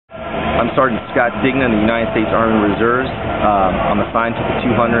I'm Sergeant Scott Dignan of the United States Army Reserves. I'm assigned to the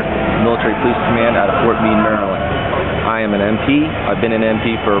 200th Military Police Command out of Fort Meade, Maryland. I am an MP. I've been an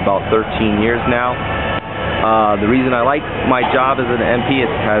MP for about 13 years now. The reason I like my job as an MP is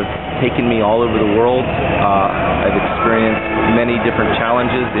it has taken me all over the world. I've experienced many different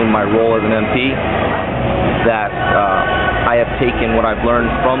challenges in my role as an MP that I have taken what I've learned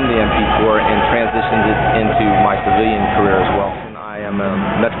from the MP Corps and transitioned it into my civilian career as well. I am a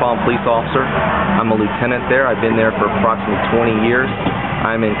Metropolitan Police Officer. I'm a lieutenant there. I've been there for approximately 20 years.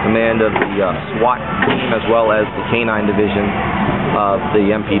 I'm in command of the SWAT team as well as the K-9 division of the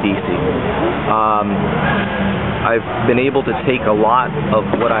MPDC. I've been able to take a lot of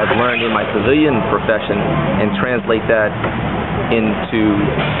what I've learned in my civilian profession and translate that into,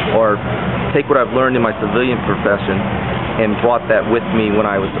 or take what I've learned in my civilian profession and brought that with me when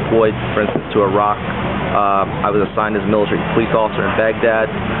I was deployed, for instance, to Iraq. I was assigned as a military police officer in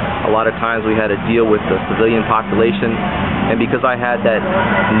Baghdad. A lot of times we had to deal with the civilian population, and because I had that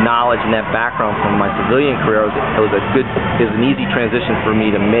knowledge and that background from my civilian career, it was an easy transition for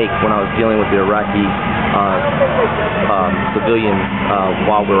me to make when I was dealing with the Iraqi civilians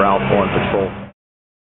while we were out on patrol.